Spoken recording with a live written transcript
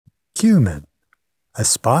Cumin, a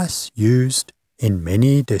spice used in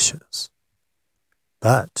many dishes.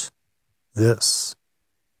 But this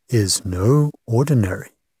is no ordinary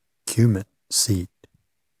cumin seed.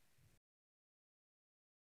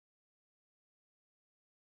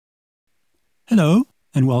 Hello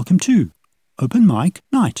and welcome to Open Mic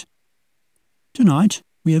Night. Tonight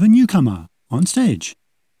we have a newcomer on stage.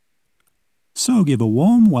 So give a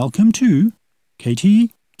warm welcome to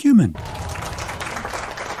Katie Cumin.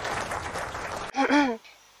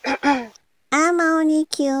 I'm only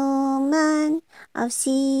cumin, of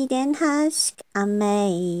seed and husk I'm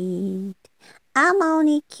made. I'm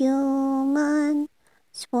only cumin,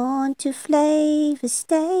 sworn to flavour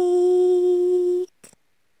steak.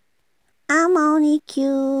 I'm only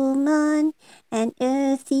cumin, an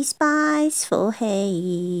earthy spice for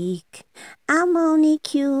hake. I'm only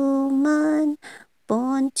cumin,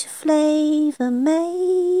 born to flavour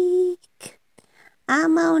make.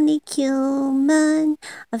 I'm only cumin,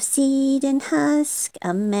 of seed and husk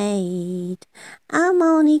I'm made. I'm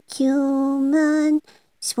only cumin,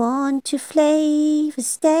 sworn to flavour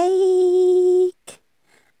steak.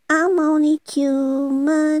 I'm only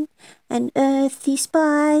cumin, an earthy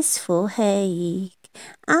spice for hake.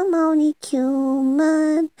 I'm only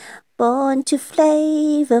cumin, born to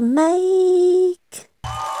flavour make.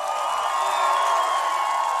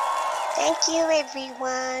 Thank you,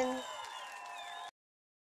 everyone.